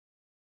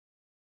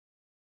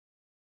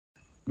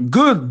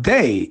Good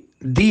day,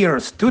 dear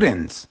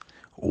students.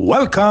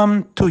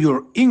 Welcome to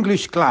your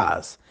English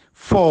class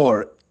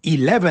for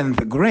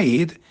 11th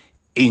grade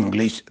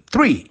English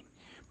III.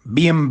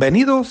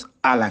 Bienvenidos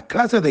a la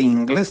clase de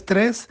Inglés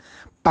 3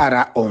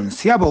 para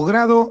 11º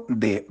grado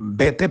de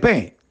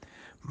BTP.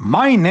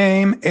 My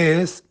name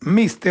is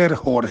Mr.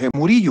 Jorge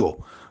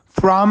Murillo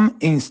from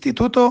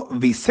Instituto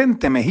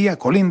Vicente Mejía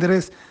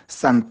Colindres,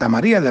 Santa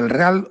María del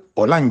Real,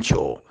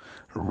 Olancho.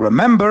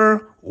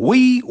 Remember,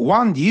 we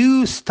want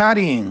you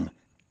studying.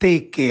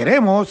 Te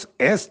queremos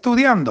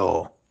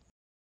estudiando.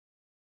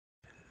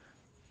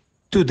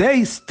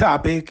 Today's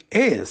topic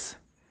is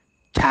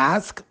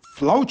task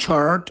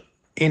flowchart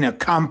in a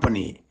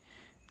company.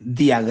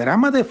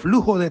 Diagrama de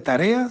flujo de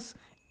tareas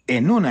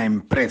en una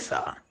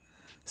empresa.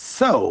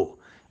 So,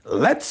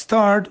 let's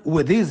start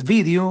with this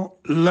video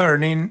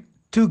learning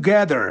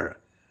together.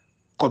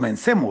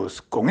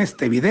 Comencemos con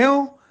este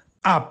video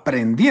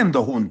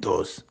aprendiendo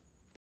juntos.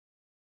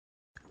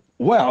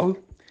 Well,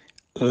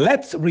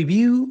 let's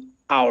review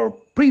our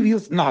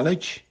previous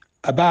knowledge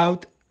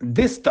about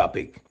this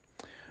topic.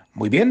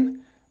 Muy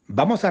bien,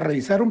 vamos a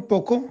revisar un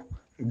poco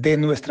de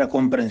nuestra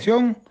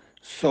comprensión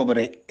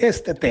sobre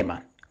este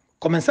tema.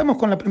 Comenzamos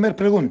con la primera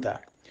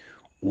pregunta.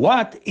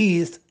 What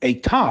is a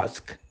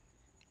task?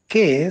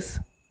 ¿Qué es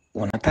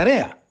una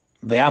tarea?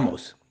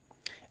 Veamos.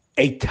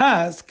 A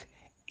task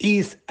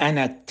is an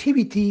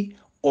activity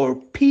or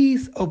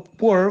piece of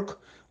work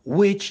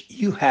which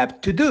you have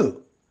to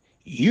do,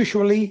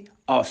 usually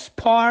as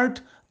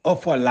part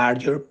of a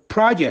larger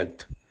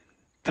project.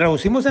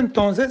 Traducimos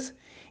entonces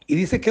y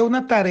dice que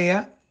una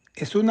tarea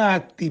es una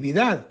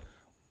actividad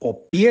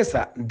o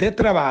pieza de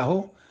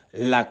trabajo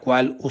la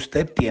cual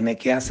usted tiene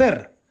que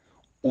hacer,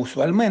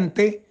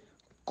 usualmente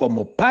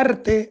como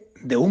parte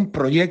de un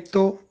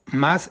proyecto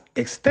más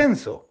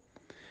extenso.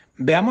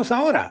 Veamos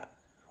ahora,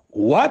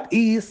 what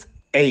is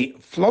a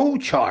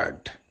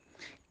flowchart?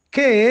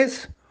 ¿Qué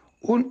es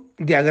un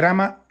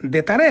diagrama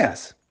de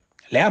tareas?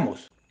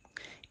 Leamos.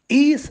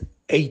 Is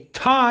a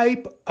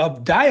type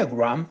of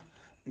diagram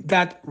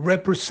that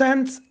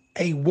represents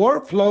a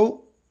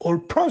workflow or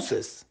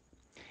process.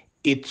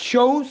 It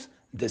shows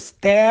the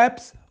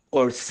steps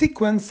or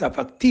sequence of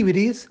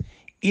activities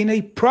in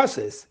a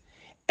process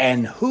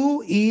and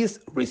who is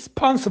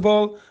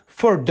responsible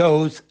for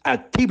those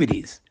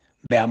activities.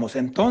 Veamos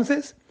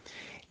entonces.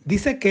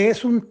 Dice que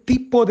es un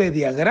tipo de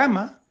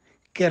diagrama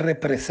que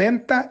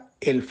representa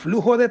el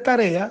flujo de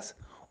tareas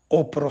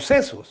o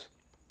procesos.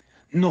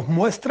 Nos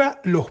muestra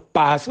los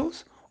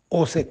pasos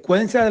o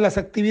secuencia de las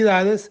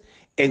actividades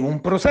en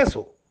un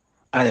proceso,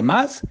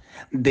 además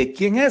de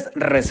quién es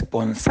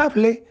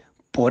responsable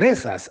por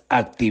esas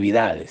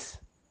actividades.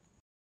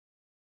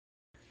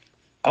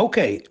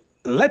 Okay,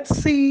 let's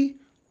see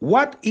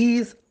what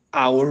is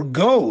our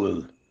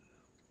goal.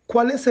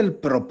 ¿Cuál es el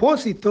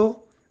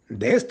propósito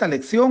de esta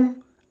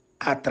lección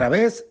a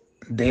través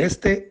de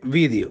este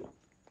video?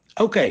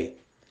 Okay,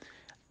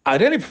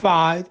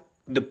 identify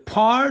the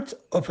parts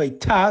of a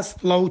task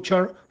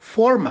flowchart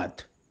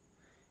format.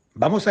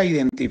 Vamos a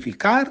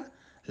identificar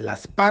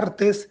las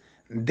partes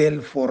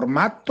del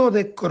formato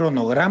de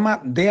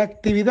cronograma de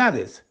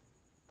actividades.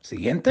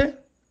 Siguiente.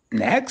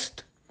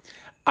 Next.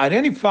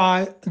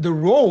 Identify the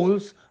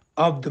roles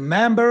of the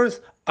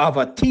members of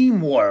a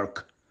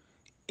teamwork.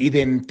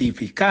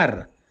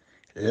 Identificar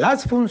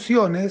las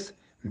funciones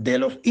de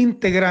los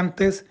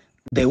integrantes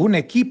de un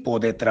equipo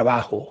de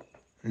trabajo.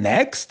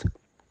 Next.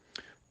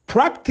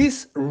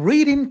 Practice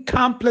reading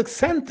complex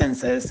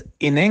sentences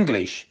in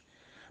English.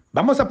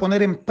 Vamos a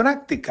poner en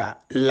práctica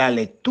la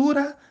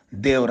lectura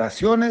de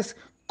oraciones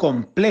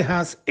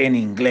complejas en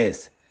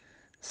inglés.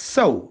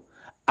 So,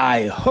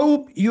 I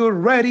hope you're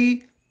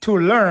ready to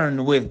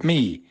learn with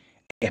me.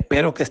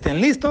 Espero que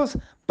estén listos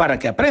para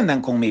que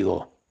aprendan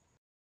conmigo.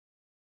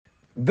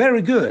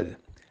 Very good.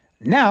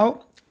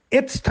 Now,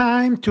 it's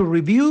time to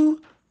review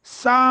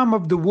some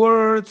of the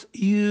words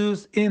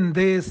used in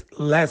this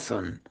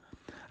lesson.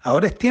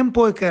 Ahora es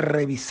tiempo de que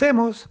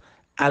revisemos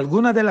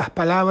algunas de las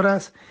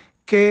palabras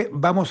que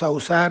vamos a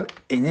usar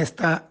en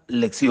esta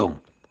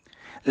lección.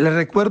 Les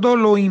recuerdo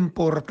lo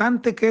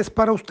importante que es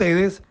para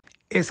ustedes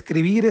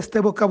escribir este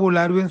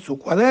vocabulario en su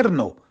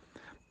cuaderno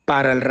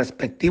para el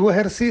respectivo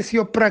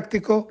ejercicio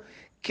práctico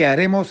que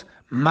haremos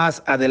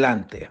más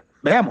adelante.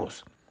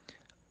 Veamos.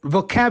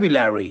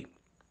 Vocabulary: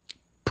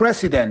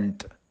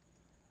 President,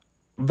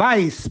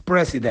 Vice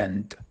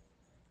President,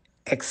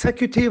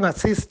 Executive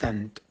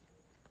Assistant,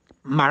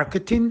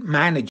 Marketing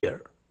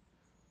Manager,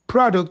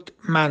 Product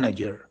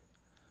Manager,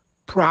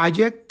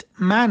 Project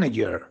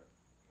Manager,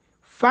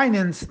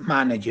 Finance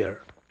Manager,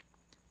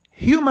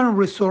 Human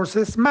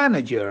Resources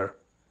Manager,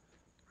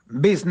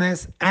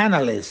 Business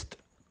Analyst,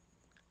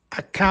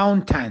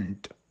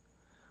 Accountant,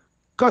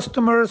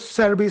 Customer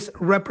Service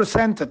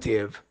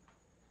Representative,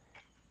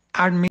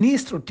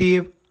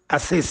 Administrative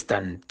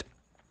Assistant.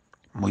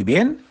 Muy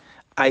bien,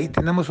 ahí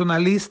tenemos una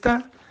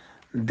lista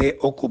de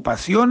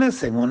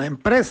ocupaciones en una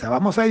empresa.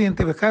 Vamos a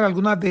identificar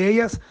algunas de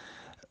ellas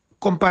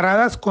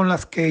comparadas con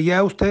las que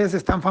ya ustedes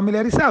están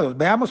familiarizados.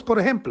 Veamos, por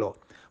ejemplo,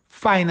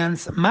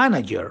 Finance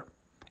Manager,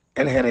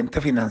 el gerente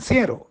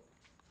financiero.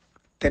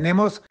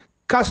 Tenemos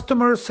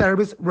Customer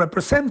Service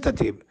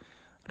Representative,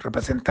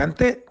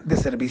 representante de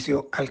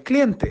servicio al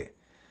cliente.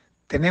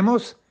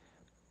 Tenemos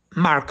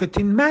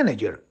Marketing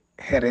Manager,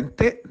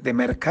 gerente de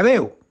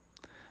mercadeo.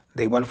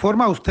 De igual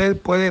forma,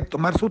 usted puede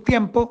tomar su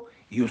tiempo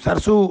y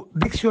usar su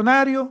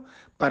diccionario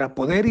para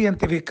poder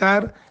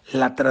identificar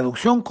la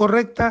traducción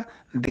correcta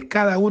de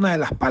cada una de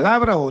las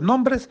palabras o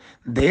nombres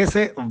de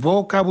ese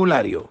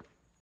vocabulario.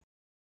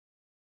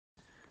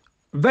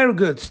 Very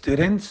good,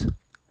 students.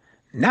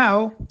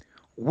 Now,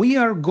 we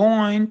are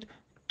going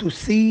to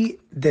see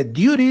the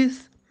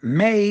duties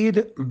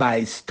made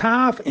by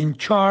staff in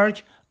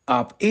charge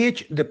of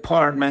each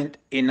department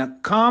in a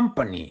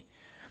company.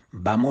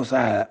 Vamos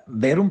a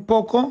ver un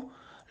poco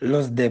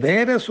los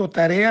deberes o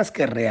tareas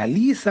que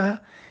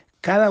realiza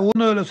cada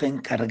uno de los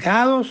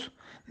encargados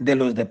de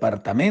los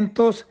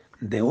departamentos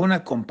de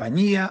una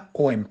compañía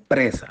o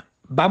empresa.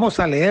 Vamos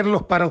a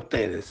leerlos para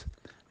ustedes.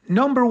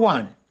 Number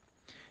 1,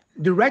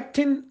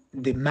 directing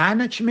the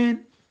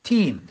management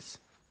teams.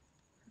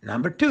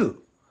 Number 2,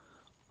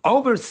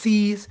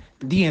 oversees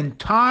the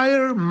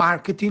entire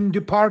marketing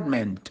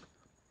department.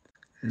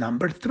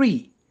 Number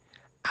 3,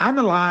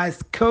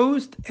 analyze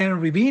cost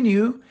and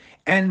revenue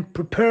and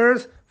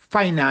prepares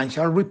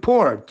financial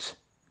reports.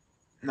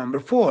 Number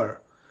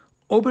 4,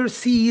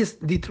 oversees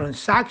the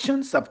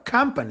transactions of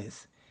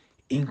companies,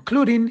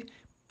 including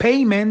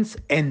payments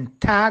and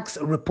tax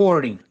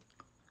reporting.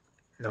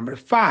 Number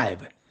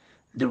 5,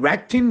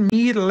 directing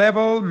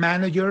mid-level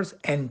managers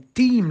and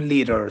team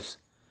leaders.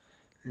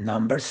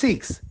 Number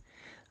 6,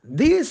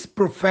 these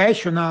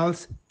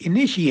professionals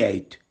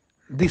initiate,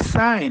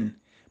 design,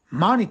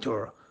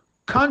 monitor,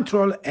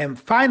 control and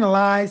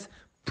finalize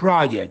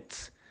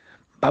projects.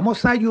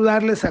 Vamos a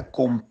ayudarles a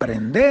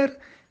comprender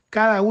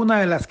cada una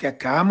de las que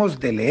acabamos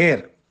de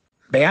leer.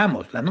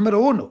 Veamos, la número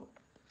 1,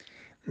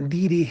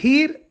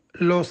 dirigir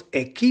los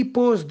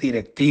equipos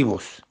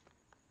directivos.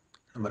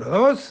 Número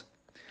 2,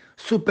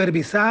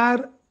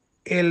 supervisar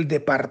el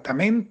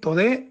departamento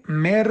de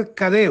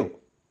mercadeo.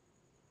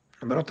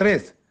 Número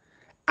 3,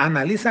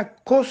 analiza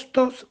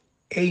costos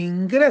e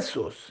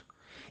ingresos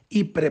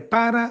y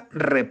prepara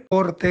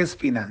reportes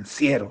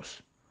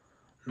financieros.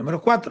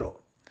 Número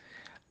 4,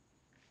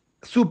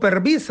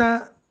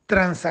 supervisa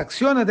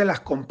transacciones de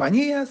las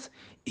compañías,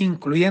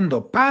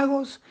 incluyendo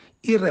pagos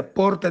y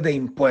reportes de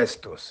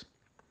impuestos.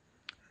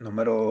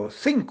 Número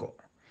 5,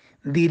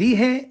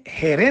 dirige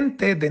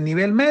gerentes de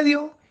nivel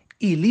medio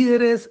y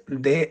líderes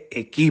de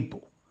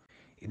equipo.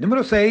 Y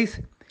número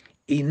 6,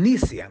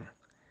 inician,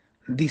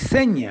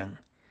 diseñan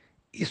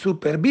y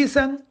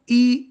supervisan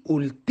y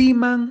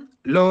ultiman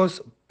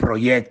los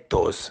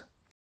proyectos.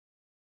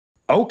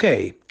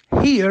 Okay,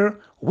 here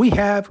we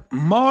have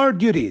more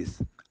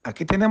duties.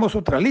 Aquí tenemos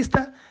otra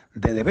lista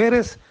de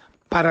deberes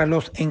para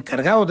los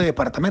encargados de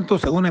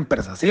departamentos en una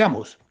empresa.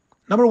 Sigamos.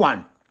 Number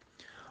 1,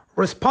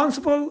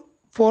 responsible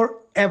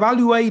for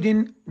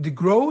evaluating the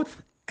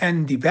growth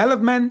and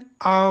development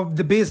of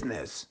the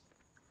business.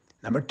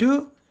 Number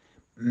 2,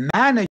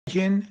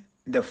 managing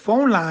the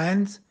phone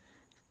lines,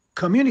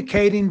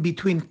 communicating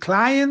between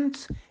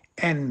clients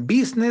and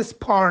business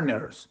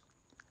partners.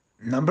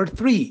 Number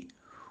 3,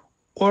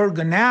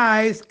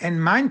 organize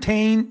and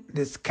maintain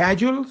the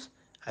schedules,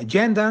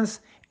 agendas,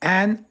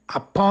 and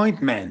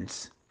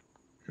appointments.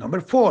 Number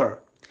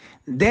 4,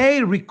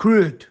 they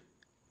recruit,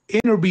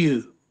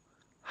 interview,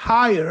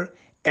 hire,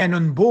 and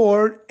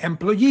onboard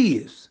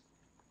employees.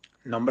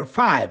 Number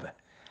 5,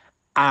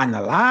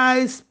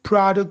 analyze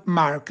product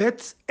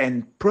markets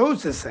and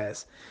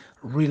processes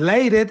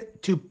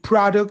related to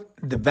product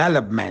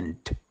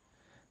development.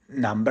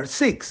 Number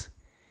 6,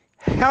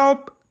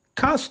 help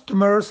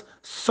customers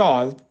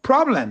solve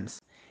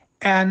problems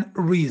and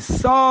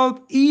resolve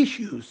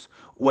issues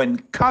when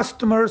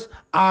customers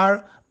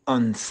are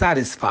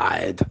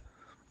unsatisfied.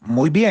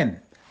 Muy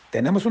bien,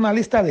 tenemos una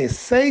lista de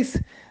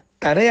 6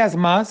 tareas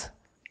más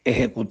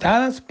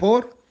ejecutadas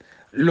por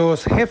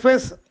los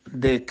jefes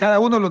de cada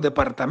uno de los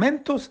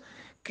departamentos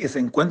que se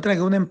encuentran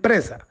en una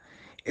empresa.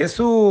 Es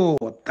su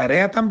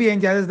tarea también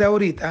ya desde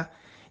ahorita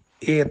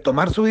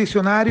tomar su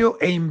diccionario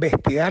e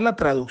investigar la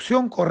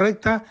traducción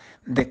correcta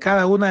de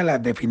cada una de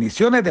las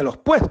definiciones de los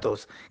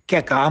puestos que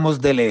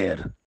acabamos de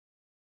leer.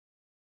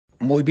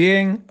 Muy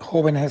bien,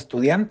 jóvenes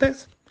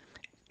estudiantes,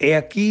 he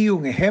aquí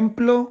un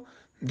ejemplo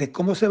de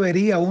cómo se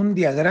vería un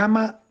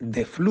diagrama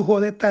de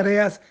flujo de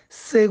tareas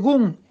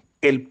según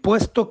el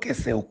puesto que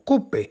se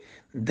ocupe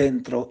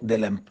dentro de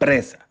la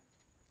empresa.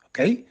 ¿Ok?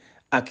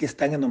 Aquí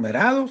están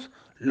enumerados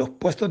los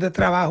puestos de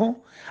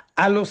trabajo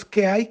a los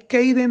que hay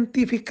que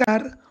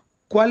identificar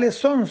cuáles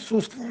son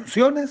sus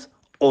funciones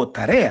o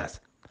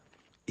tareas.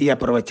 Y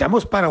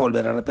aprovechamos para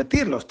volver a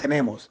repetirlos.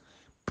 Tenemos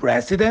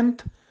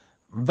President,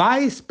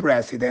 Vice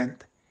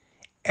President,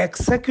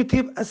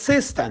 Executive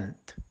Assistant,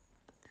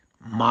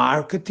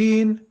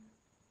 Marketing,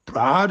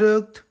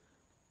 Product,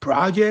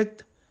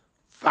 Project,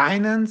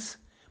 Finance,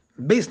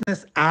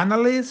 Business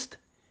Analyst,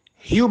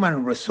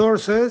 Human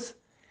Resources,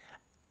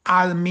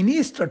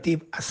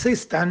 Administrative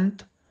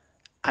Assistant,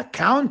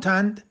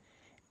 accountant,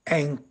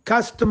 and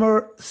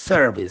customer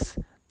service.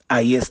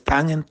 Ahí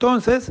están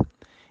entonces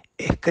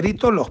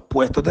escritos los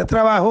puestos de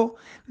trabajo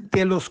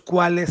de los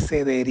cuales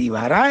se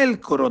derivará el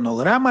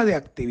cronograma de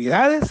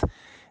actividades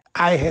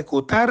a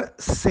ejecutar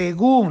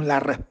según la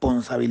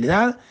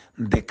responsabilidad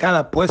de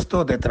cada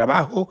puesto de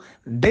trabajo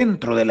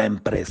dentro de la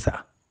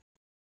empresa.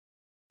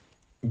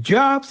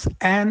 Jobs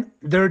and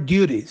their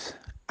duties.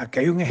 Aquí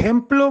hay un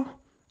ejemplo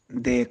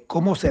de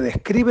cómo se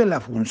describe la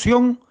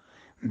función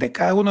de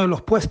cada uno de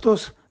los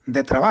puestos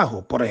de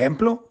trabajo. Por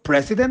ejemplo,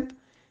 President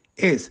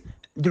is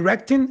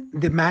directing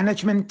the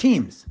management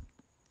teams.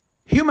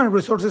 Human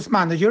Resources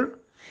Manager,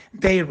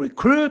 they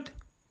recruit,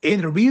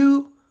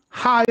 interview,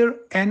 hire,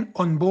 and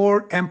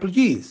onboard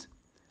employees.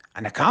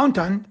 An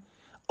accountant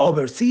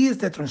oversees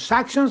the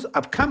transactions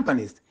of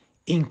companies,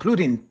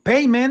 including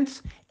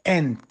payments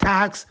and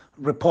tax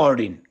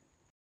reporting.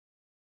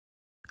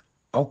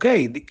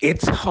 Okay,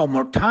 it's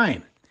homework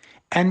time.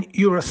 And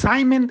your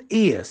assignment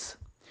is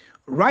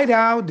write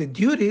out the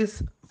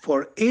duties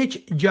for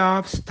each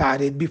job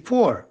studied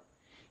before.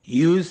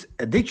 Use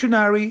a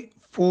dictionary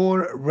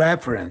for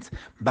reference.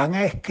 Van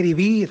a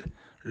escribir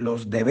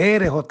los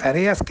deberes o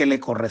tareas que le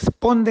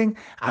corresponden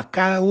a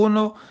cada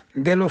uno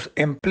de los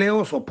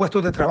empleos o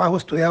puestos de trabajo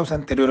estudiados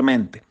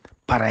anteriormente.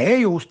 Para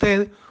ello,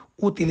 usted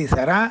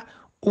utilizará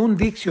un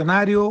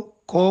diccionario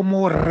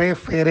como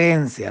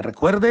referencia.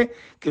 Recuerde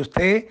que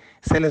usted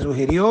se le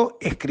sugirió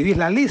escribir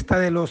la lista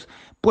de los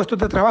puestos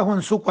de trabajo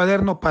en su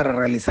cuaderno para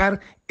realizar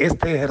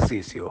este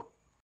ejercicio.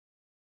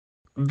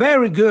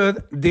 Very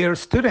good, dear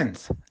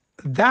students.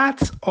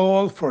 That's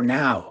all for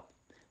now.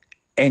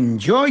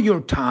 Enjoy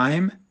your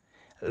time,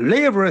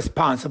 live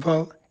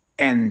responsible,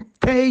 and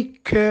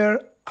take care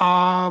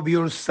of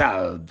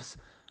yourselves.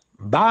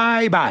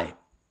 Bye-bye.